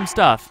got some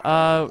stuff.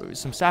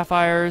 Some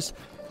sapphires.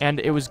 And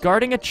it was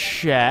guarding a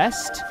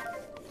chest,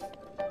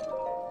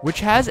 which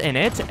has in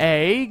it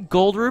a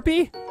gold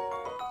rupee.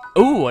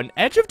 Ooh, an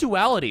Edge of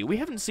Duality. We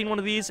haven't seen one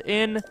of these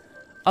in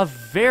a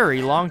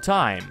very long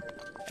time.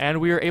 And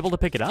we were able to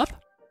pick it up?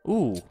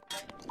 Ooh.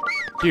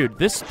 Dude,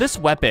 this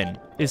weapon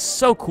is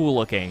so cool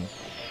looking.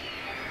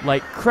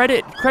 Like,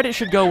 credit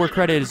should go where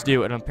credit is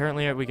due. And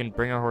apparently we can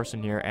bring our horse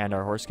in here and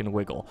our horse can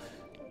wiggle.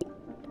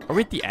 Are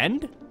we at the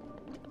end?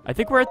 I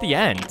think we're at the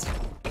end.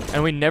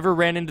 And we never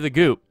ran into the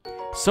goop.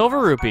 Silver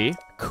rupee,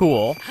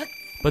 cool.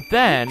 But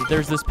then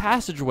there's this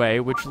passageway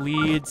which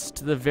leads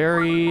to the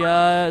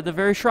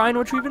very shrine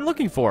which we've been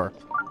looking for.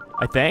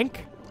 I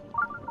think.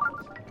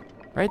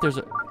 Right,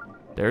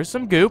 there's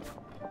some goop.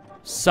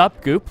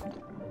 Sup, goop.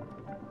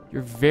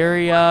 You're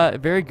very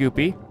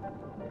goopy.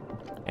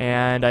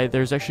 And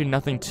there's actually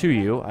nothing to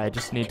you. I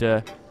just need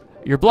to...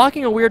 You're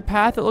blocking a weird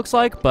path, it looks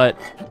like, but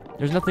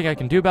there's nothing I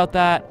can do about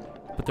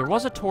that. But there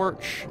was a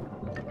torch.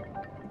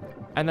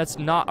 And that's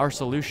not our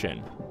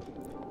solution.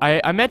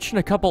 I mentioned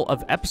a couple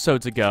of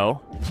episodes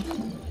ago.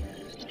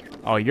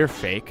 Oh, you're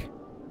fake.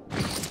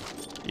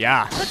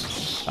 Yeah.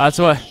 That's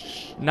what...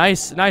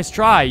 Nice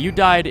try. You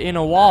died in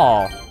a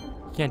wall.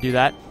 Can't do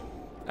that.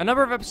 A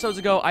number of episodes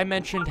ago, I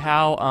mentioned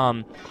how,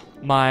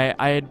 I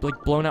had,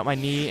 like, blown out my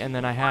knee, and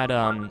then I had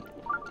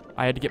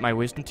to get my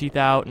wisdom teeth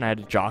out, and I had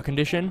a jaw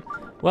condition.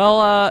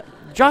 Well,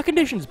 jaw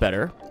condition's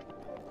better,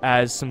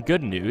 as some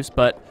good news,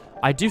 but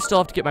I do still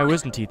have to get my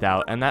wisdom teeth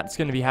out, and that's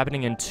going to be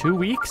happening in 2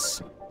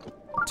 weeks.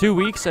 2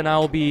 weeks, and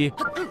I'll be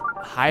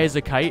high as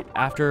a kite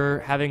after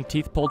having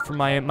teeth pulled from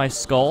my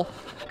skull.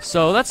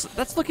 So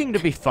that's looking to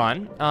be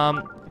fun.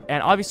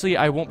 And obviously,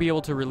 I won't be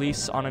able to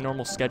release on a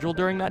normal schedule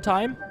during that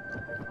time.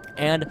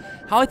 And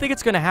how I think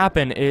it's going to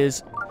happen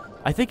is,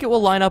 I think it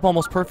will line up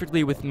almost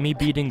perfectly with me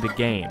beating the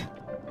game.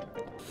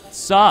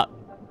 Sup?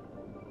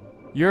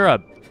 You're a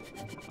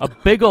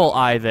big ol'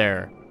 eye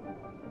there.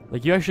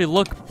 Like, you actually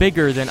look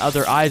bigger than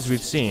other eyes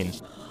we've seen.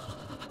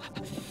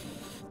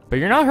 But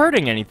you're not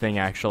hurting anything,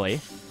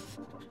 actually.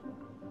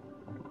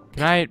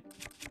 Can I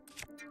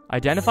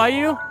identify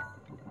you?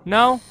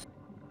 No?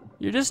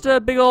 You're just a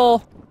big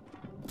ol'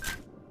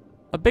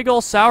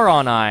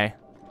 Sauron eye.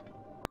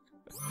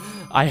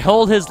 I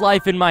hold his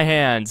life in my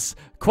hands,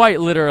 quite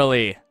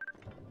literally.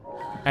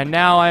 And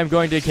now I am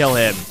going to kill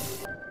him.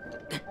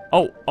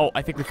 Oh,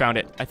 I think we found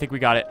it. I think we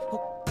got it.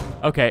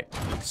 Okay,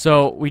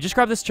 so we just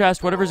grabbed this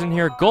chest, whatever's in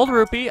here. Gold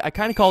rupee, I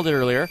kind of called it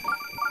earlier.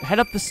 Head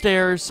up the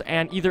stairs,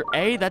 and either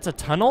A, that's a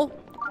tunnel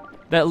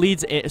that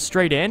leads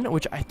straight in,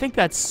 which I think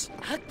that's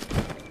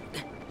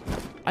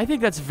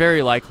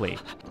very likely.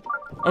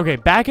 Okay,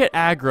 back at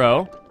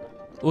aggro.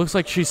 Looks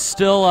like she's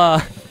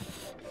still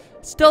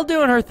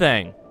doing her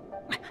thing.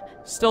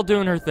 Still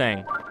doing her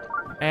thing.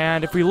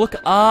 And if we look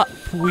up,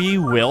 we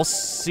will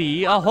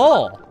see a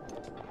hole.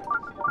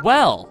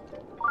 Well,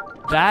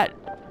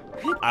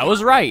 I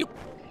was right.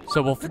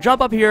 So we'll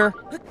jump up here.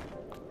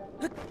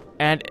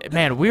 And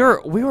man, we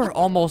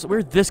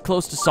were this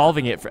close to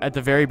solving it at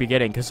the very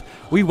beginning, because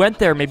we went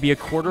there maybe a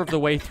quarter of the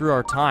way through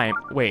our time.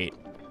 Wait.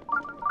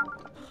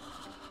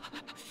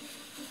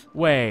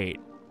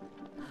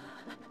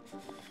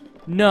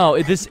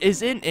 No, this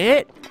isn't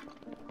it?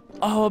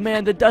 Oh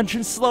man, the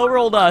dungeon slow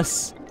rolled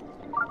us.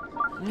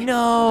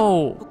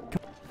 No.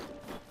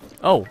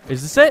 Oh,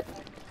 is this it?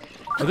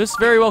 Well, this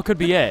very well could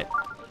be it.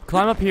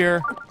 Climb up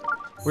here.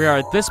 We are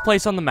at this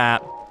place on the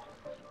map.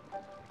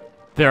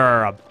 There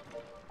are a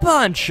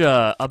bunch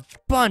of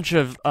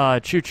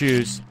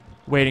choo-choos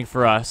waiting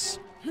for us.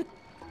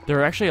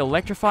 They're actually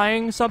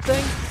electrifying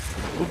something.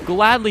 We'll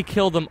gladly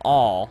kill them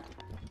all.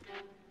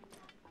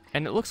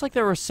 And it looks like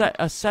there were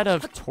a set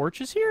of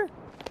torches here,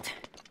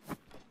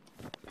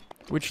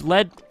 which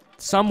led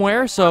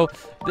somewhere. So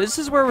this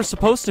is where we're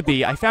supposed to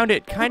be. I found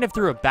it kind of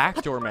through a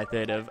backdoor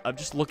method of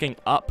just looking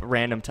up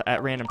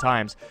at random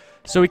times.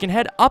 So we can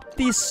head up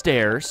these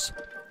stairs,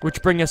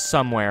 which bring us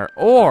somewhere,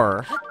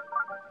 or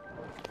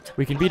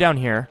we can be down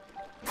here,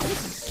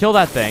 kill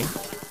that thing,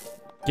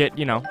 get,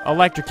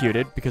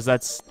 electrocuted, because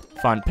that's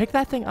fun. Pick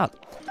that thing up.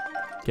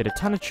 Get a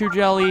ton of chew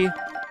jelly.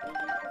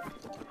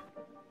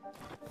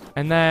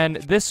 And then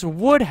this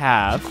would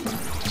have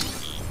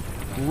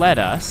led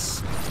us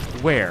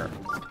where?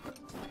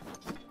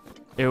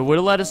 It would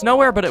have led us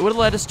nowhere, but it would have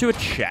led us to a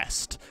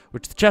chest,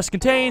 which the chest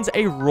contains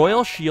a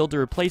royal shield to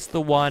replace the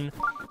one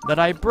that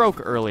I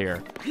broke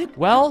earlier.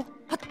 Well,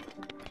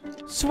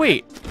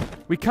 sweet.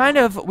 We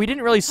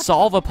didn't really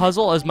solve a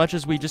puzzle as much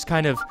as we just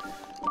kind of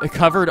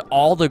covered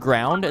all the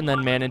ground and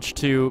then managed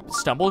to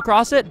stumble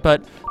across it,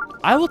 but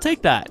I will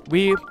take that.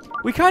 We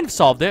kind of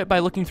solved it by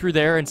looking through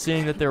there and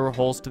seeing that there were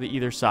holes to the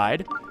either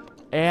side.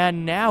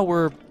 And now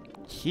we're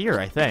here,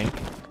 I think.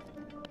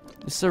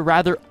 This is a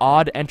rather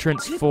odd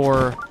entrance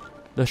for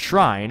the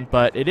shrine,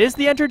 but it is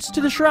the entrance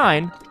to the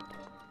shrine.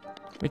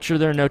 Make sure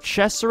there are no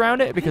chests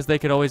around it because they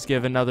could always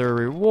give another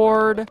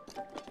reward.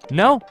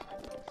 No.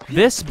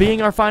 This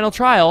being our final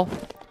trial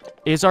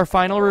is our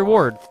final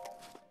reward.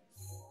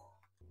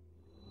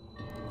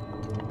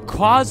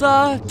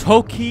 Kwaza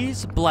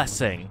Toki's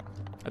Blessing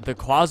at the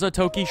Kwaza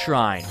Toki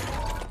Shrine.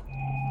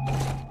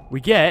 We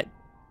get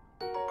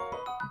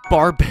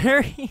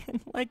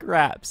barbarian leg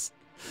wraps,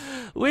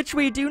 which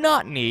we do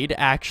not need,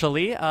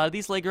 actually.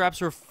 These leg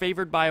wraps were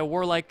favored by a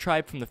warlike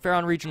tribe from the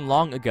Pharaon region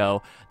long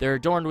ago. They're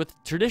adorned with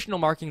traditional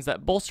markings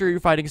that bolster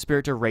your fighting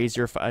spirit to raise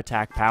your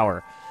attack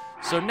power.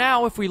 So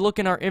now, if we look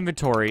in our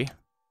inventory,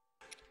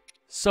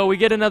 so we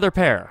get another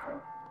pair.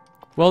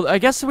 Well, I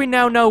guess we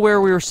now know where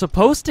we were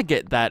supposed to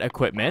get that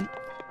equipment.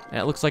 And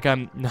it looks like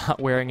I'm not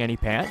wearing any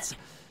pants.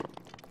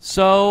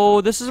 So,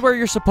 this is where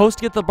you're supposed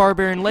to get the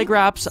barbarian leg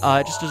wraps.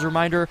 Just as a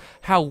reminder,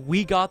 how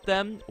we got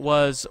them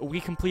was we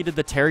completed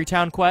the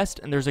Terrytown quest,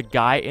 and there's a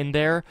guy in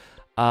there.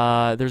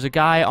 There's a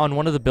guy on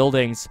one of the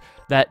buildings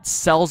that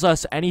sells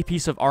us any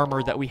piece of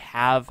armor that we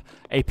have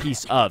a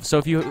piece of. So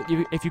if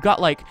you got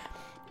like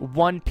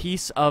one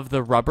piece of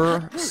the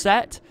rubber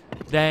set,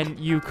 then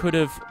you could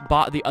have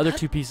bought the other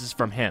two pieces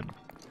from him.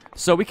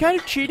 So we kind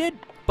of cheated,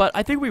 but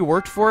I think we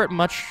worked for it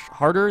much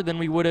harder than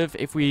we would have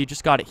if we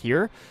just got it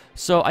here.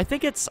 So I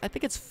think it's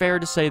fair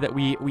to say that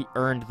we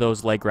earned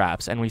those leg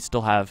wraps, and we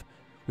still have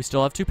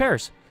two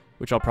pairs,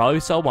 which I'll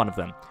probably sell one of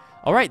them.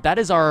 All right, that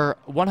is our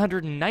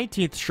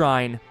 119th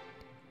shrine,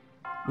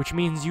 which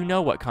means you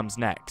know what comes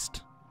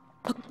next.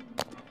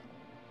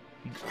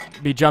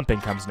 Be jumping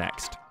comes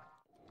next.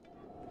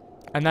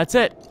 And that's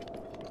it.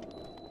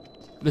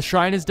 The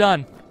shrine is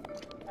done.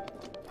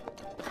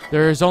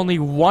 There is only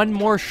one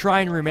more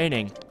shrine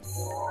remaining.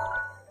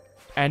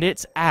 And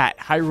it's at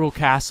Hyrule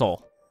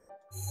Castle.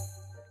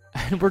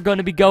 And we're going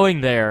to be going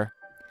there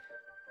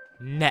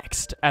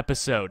next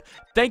episode.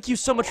 Thank you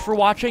so much for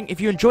watching. If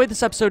you enjoyed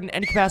this episode in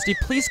any capacity,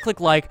 please click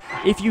like.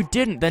 If you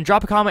didn't, then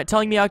drop a comment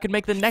telling me I could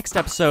make the next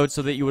episode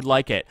so that you would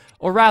like it.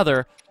 Or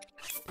rather,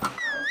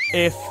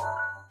 if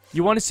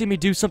you want to see me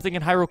do something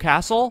in Hyrule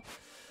Castle,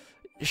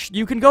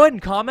 you can go ahead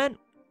and comment,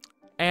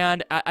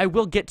 and I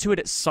will get to it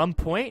at some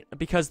point,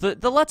 because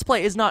the Let's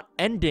Play is not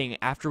ending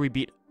after we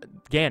beat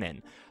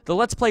Ganon. The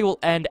Let's Play will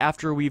end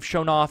after we've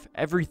shown off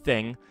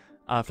everything,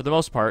 for the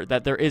most part,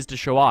 that there is to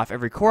show off.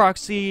 Every Korok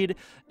Seed,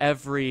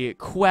 every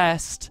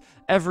quest,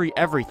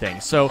 everything.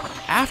 So,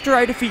 after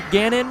I defeat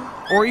Ganon,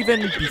 or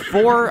even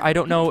before, I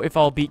don't know if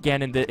I'll beat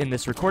Ganon in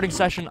this recording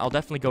session, I'll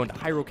definitely go into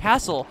Hyrule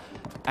Castle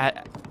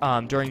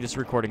during this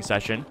recording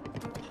session.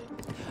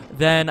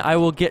 Then I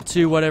will get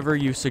to whatever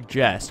you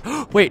suggest.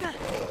 Wait!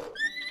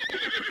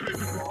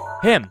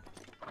 Him!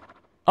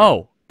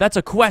 Oh, that's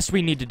a quest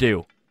we need to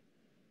do.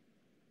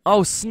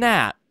 Oh,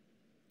 snap.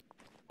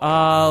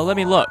 Let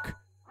me look.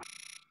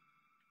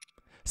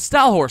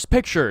 Stalhorse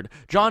pictured.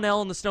 John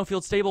L. in the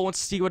Snowfield stable wants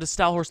to see what a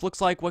Stalhorse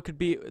looks like. What could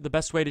be the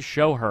best way to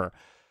show her?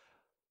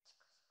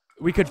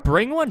 We could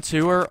bring one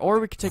to her, or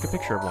we could take a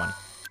picture of one.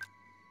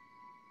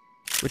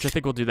 Which I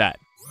think we'll do that.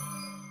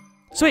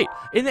 Sweet.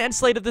 In the end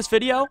slate of this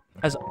video,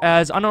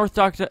 as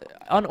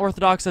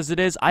unorthodox as it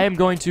is, I am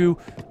going to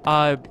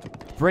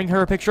bring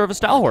her a picture of a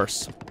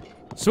Stalhorse.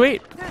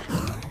 Sweet.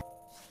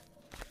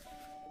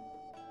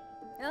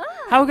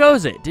 How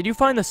goes it? Did you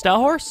find the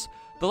Stalhorse?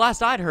 The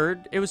last I'd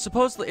heard, it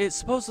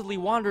supposedly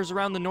wanders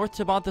around the North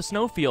Tabantha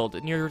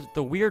snowfield near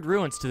the weird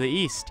ruins to the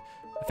east.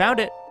 I found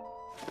it.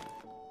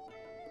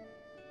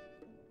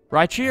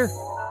 Right here.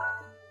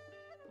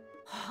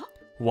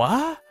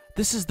 What?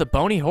 This is the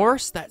bony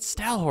horse? That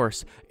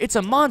Stalhorse. It's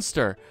a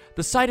monster.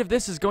 The sight of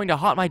this is going to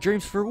haunt my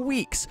dreams for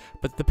weeks,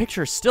 but the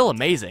picture is still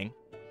amazing.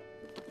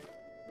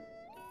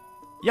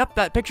 Yep,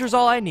 that picture's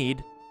all I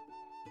need.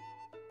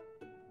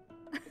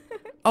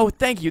 Oh,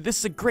 thank you. This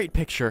is a great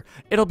picture.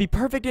 It'll be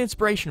perfect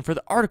inspiration for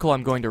the article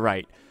I'm going to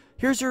write.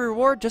 Here's your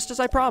reward, just as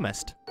I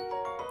promised.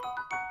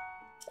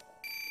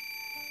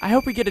 I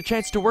hope we get a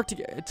chance to work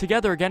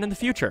together again in the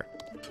future.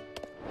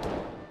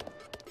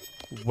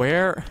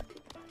 Where...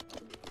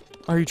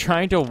 Are you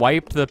trying to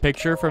wipe the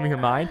picture from your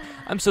mind?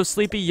 I'm so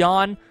sleepy,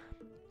 yawn.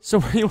 So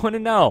what do you want to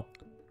know?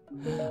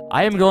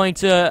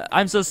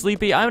 I'm so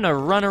sleepy, I'm gonna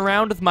run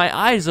around with my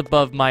eyes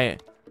above my...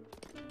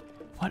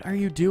 What are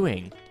you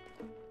doing?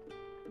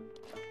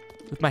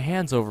 With my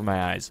hands over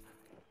my eyes.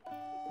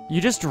 You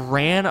just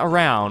ran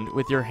around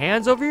with your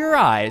hands over your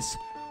eyes,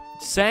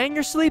 saying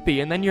you're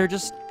sleepy, and then you're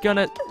just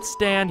gonna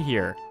stand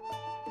here.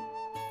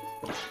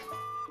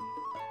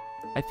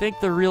 I think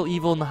the real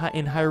evil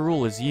in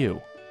Hyrule is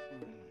you.